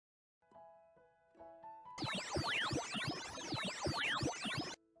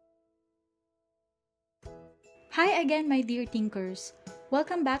Hi again, my dear thinkers.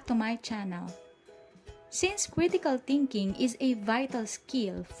 Welcome back to my channel. Since critical thinking is a vital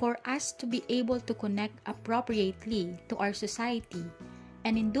skill for us to be able to connect appropriately to our society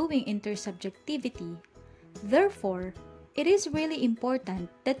and in doing intersubjectivity, therefore, it is really important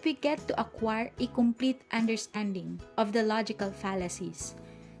that we get to acquire a complete understanding of the logical fallacies.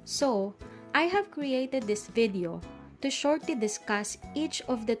 So, I have created this video to shortly discuss each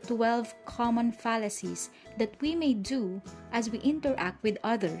of the 12 common fallacies that we may do as we interact with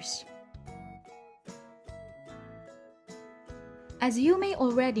others. As you may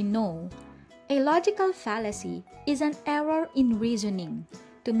already know, a logical fallacy is an error in reasoning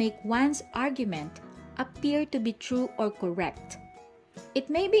to make one's argument appear to be true or correct. It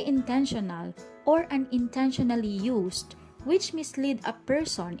may be intentional or unintentionally used, which mislead a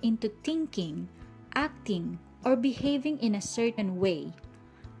person into thinking, acting, or behaving in a certain way.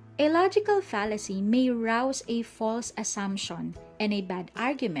 A logical fallacy may rouse a false assumption and a bad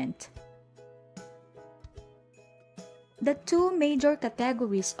argument. The two major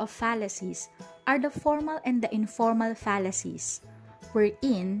categories of fallacies are the formal and the informal fallacies,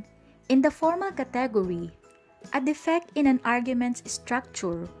 wherein, in the formal category, a defect in an argument's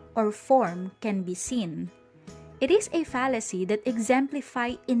structure or form can be seen. It is a fallacy that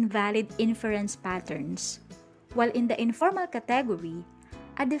exemplifies invalid inference patterns, while in the informal category,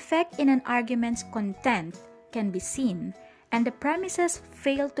 a defect in an argument's content can be seen, and the premises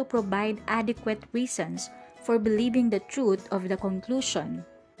fail to provide adequate reasons for believing the truth of the conclusion.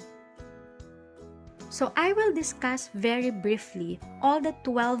 So I will discuss very briefly all the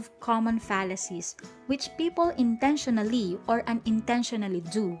 12 common fallacies which people intentionally or unintentionally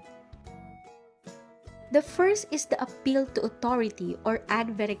do. The first is the appeal to authority or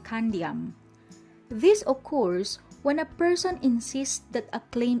ad verecundiam. This occurs when a person insists that a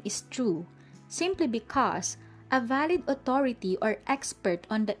claim is true simply because a valid authority or expert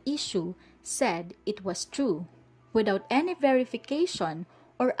on the issue said it was true, without any verification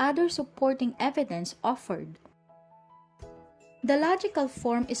or other supporting evidence offered. The logical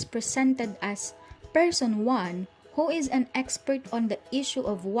form is presented as person 1, who is an expert on the issue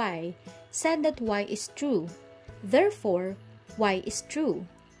of Y, said that Y is true, therefore Y is true.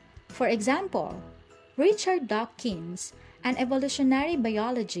 For example, Richard Dawkins, an evolutionary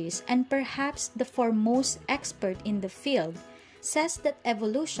biologist and perhaps the foremost expert in the field, says that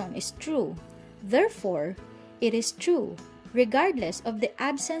evolution is true. Therefore, it is true, regardless of the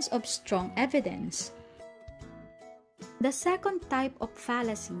absence of strong evidence. The second type of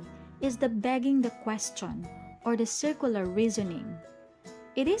fallacy is the begging the question, or the circular reasoning.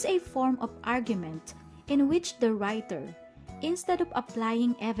 It is a form of argument in which the writer, instead of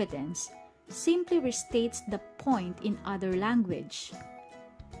applying evidence, simply restates the point in other language.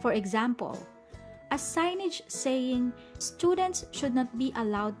 For example, a signage saying students should not be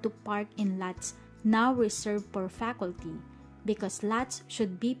allowed to park in lots now reserved for faculty because lots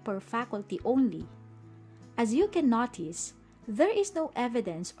should be per faculty only. As you can notice, there is no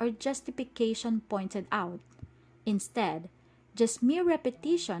evidence or justification pointed out. Instead, just mere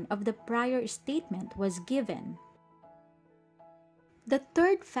repetition of the prior statement was given. The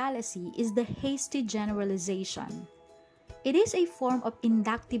third fallacy is the hasty generalization. It is a form of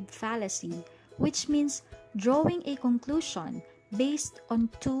inductive fallacy, which means drawing a conclusion based on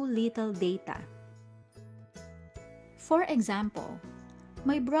too little data. For example,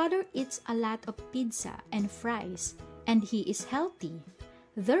 my brother eats a lot of pizza and fries, and he is healthy.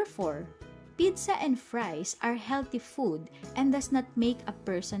 Therefore, pizza and fries are healthy food and does not make a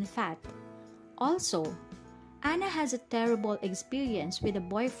person fat. Also, Anna has a terrible experience with a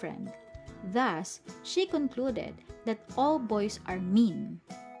boyfriend. Thus, she concluded that all boys are mean.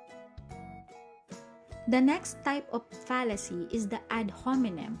 The next type of fallacy is the ad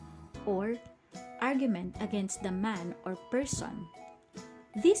hominem, or argument against the man or person.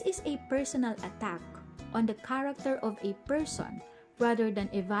 This is a personal attack on the character of a person rather than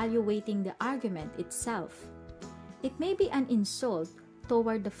evaluating the argument itself. It may be an insult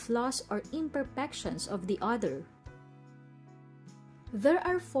toward the flaws or imperfections of the other. There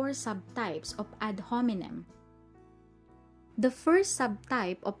are 4 subtypes of ad hominem. The first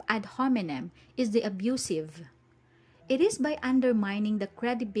subtype of ad hominem is the abusive. It is by undermining the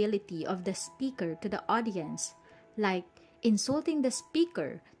credibility of the speaker to the audience, like insulting the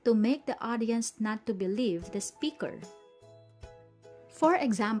speaker to make the audience not to believe the speaker. For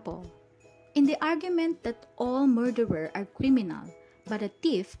example, in the argument that all murderers are criminal, but a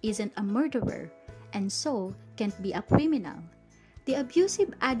thief isn't a murderer, and so can't be a criminal, The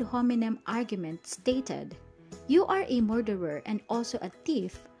abusive ad hominem argument stated, "You are a murderer and also a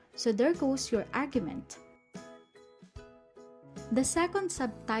thief, so there goes your argument." The second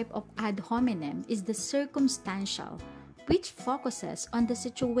subtype of ad hominem is the circumstantial, which focuses on the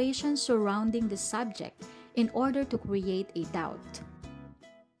situation surrounding the subject in order to create a doubt.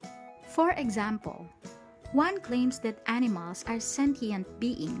 For example, one claims that animals are sentient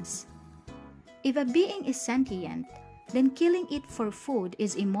beings. If a being is sentient, then killing it for food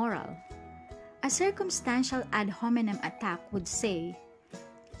is immoral. A circumstantial ad hominem attack would say,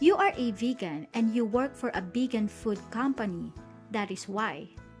 "You are a vegan and you work for a vegan food company. That is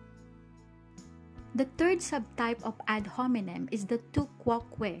why." The third subtype of ad hominem is the tu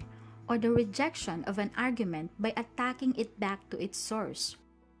quoque, or the rejection of an argument by attacking it back to its source.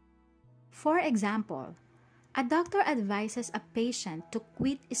 For example, a doctor advises a patient to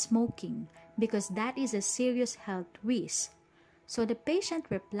quit smoking because that is a serious health risk. So the patient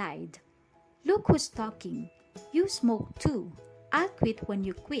replied, "Look who's talking. You smoke too. I'll quit when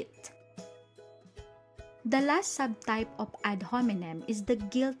you quit." The last subtype of ad hominem is the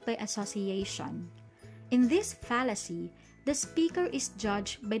guilt by association. In this fallacy, the speaker is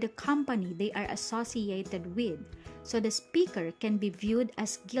judged by the company they are associated with, so the speaker can be viewed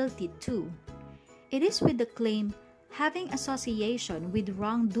as guilty too. It is with the claim, having association with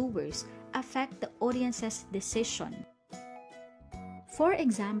wrongdoers affect the audience's decision. For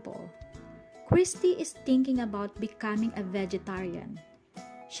example, Christy is thinking about becoming a vegetarian.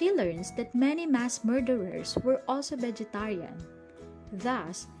 She learns that many mass murderers were also vegetarian.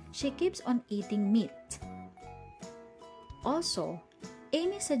 Thus, she keeps on eating meat. Also,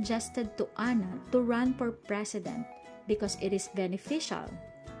 Amy suggested to Anna to run for president because it is beneficial.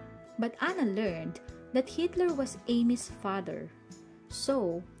 But Anna learned that Hitler was Amy's father.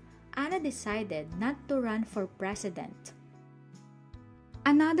 So, Anna decided not to run for president.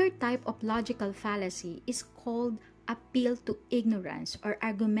 Another type of logical fallacy is called appeal to ignorance, or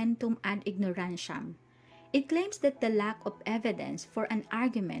argumentum ad ignorantiam. It claims that the lack of evidence for an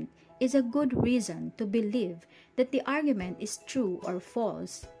argument is a good reason to believe that the argument is true or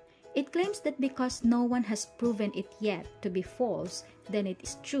false. It claims that because no one has proven it yet to be false, then it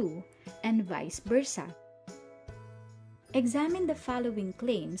is true, and vice versa. Examine the following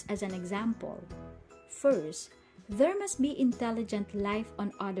claims as an example. First, there must be intelligent life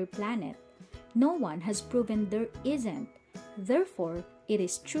on other planets. No one has proven there isn't, therefore it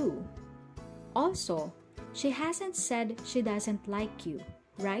is true. Also, she hasn't said she doesn't like you,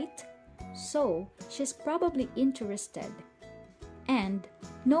 right? So, she's probably interested. And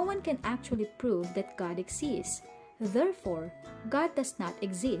no one can actually prove that God exists, therefore God does not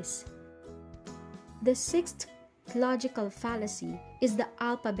exist. The sixth logical fallacy is the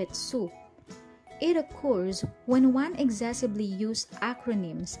alphabet soup. It occurs when one excessively uses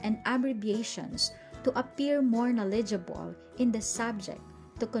acronyms and abbreviations to appear more knowledgeable in the subject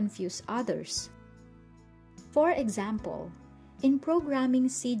to confuse others. For example, in programming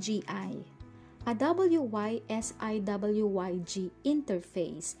CGI, a WYSIWYG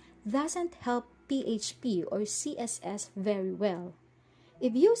interface doesn't help PHP or CSS very well.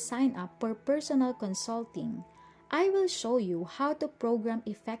 If you sign up for personal consulting, I will show you how to program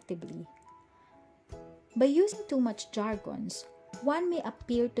effectively. By using too much jargons, one may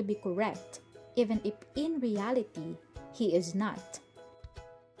appear to be correct, even if in reality, he is not.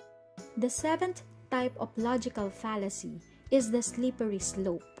 The seventh type of logical fallacy is the slippery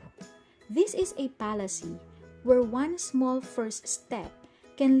slope. This is a fallacy where one small first step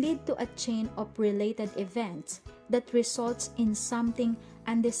can lead to a chain of related events that results in something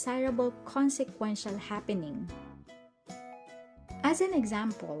undesirable consequential happening. As an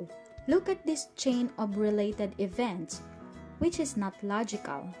example, look at this chain of related events, which is not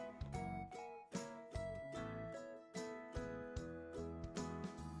logical.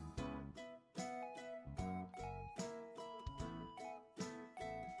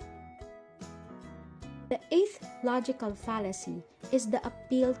 The eighth logical fallacy is the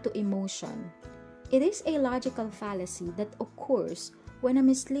appeal to emotion. It is a logical fallacy that occurs when a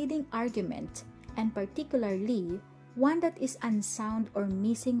misleading argument, and particularly one that is unsound or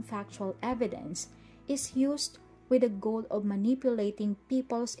missing factual evidence, is used with the goal of manipulating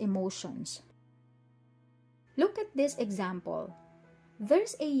people's emotions. Look at this example.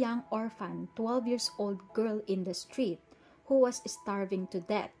 There's a young orphan, 12 years old girl in the street who was starving to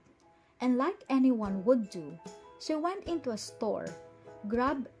death. And like anyone would do, she went into a store,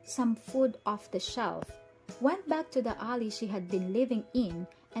 grabbed some food off the shelf, went back to the alley she had been living in,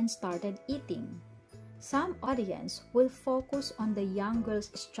 and started eating. Some audience will focus on the young girl's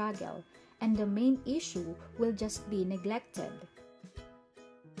struggle, and the main issue will just be neglected.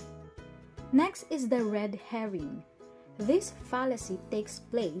 Next is the red herring. This fallacy takes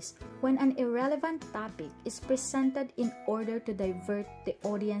place when an irrelevant topic is presented in order to divert the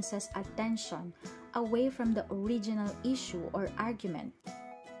audience's attention away from the original issue or argument.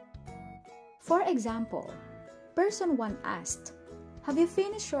 For example, person 1 asked, "Have you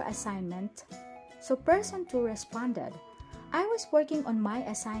finished your assignment?" So person 2 responded, "I was working on my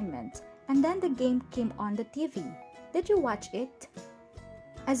assignment and then the game came on the TV. Did you watch it?"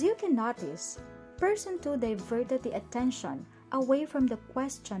 As you can notice, person 2 diverted the attention away from the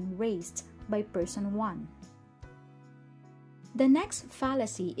question raised by person 1. The next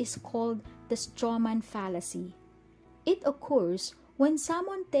fallacy is called the Strawman fallacy. It occurs when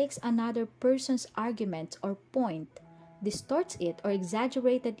someone takes another person's argument or point, distorts it or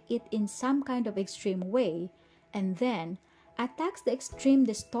exaggerated it in some kind of extreme way, and then attacks the extreme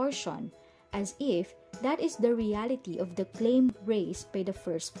distortion as if that is the reality of the claim raised by the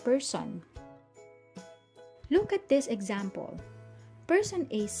first person. Look at this example. Person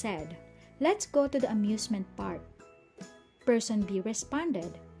A said, "Let's go to the amusement park." Person B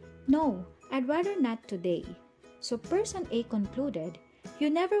responded, "No, I'd rather not today." So person A concluded, "You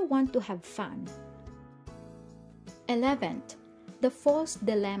never want to have fun." 11th, the false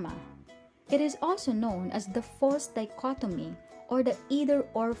dilemma. It is also known as the false dichotomy or the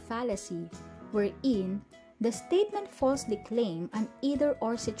either-or fallacy, wherein the statement falsely claims an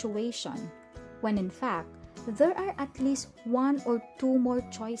either-or situation, when in fact, there are at least one or two more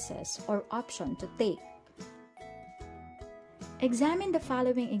choices or options to take. Examine the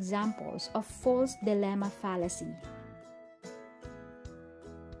following examples of false dilemma fallacy.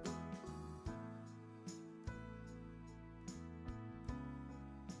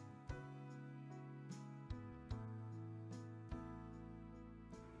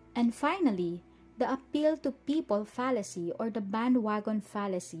 And finally, the appeal to people fallacy or the bandwagon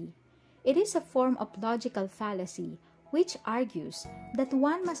fallacy. It is a form of logical fallacy which argues that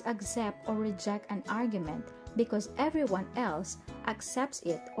one must accept or reject an argument because everyone else accepts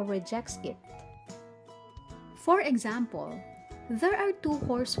it or rejects it. For example, there are two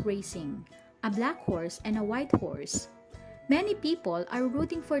horse racing, a black horse and a white horse. Many people are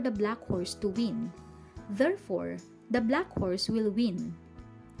rooting for the black horse to win. Therefore, the black horse will win.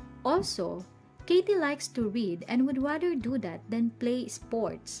 Also, Katie likes to read and would rather do that than play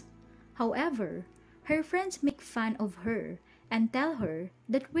sports. However, her friends make fun of her and tell her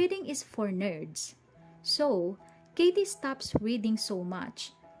that reading is for nerds. So, Katie stops reading so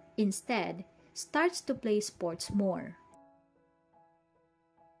much. Instead, starts to play sports more.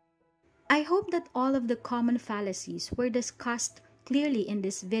 I hope that all of the common fallacies were discussed clearly in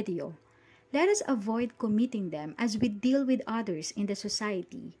this video. Let us avoid committing them as we deal with others in the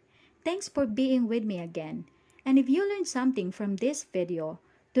society. Thanks for being with me again. And if you learned something from this video,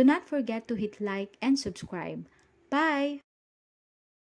 do not forget to hit like and subscribe. Bye!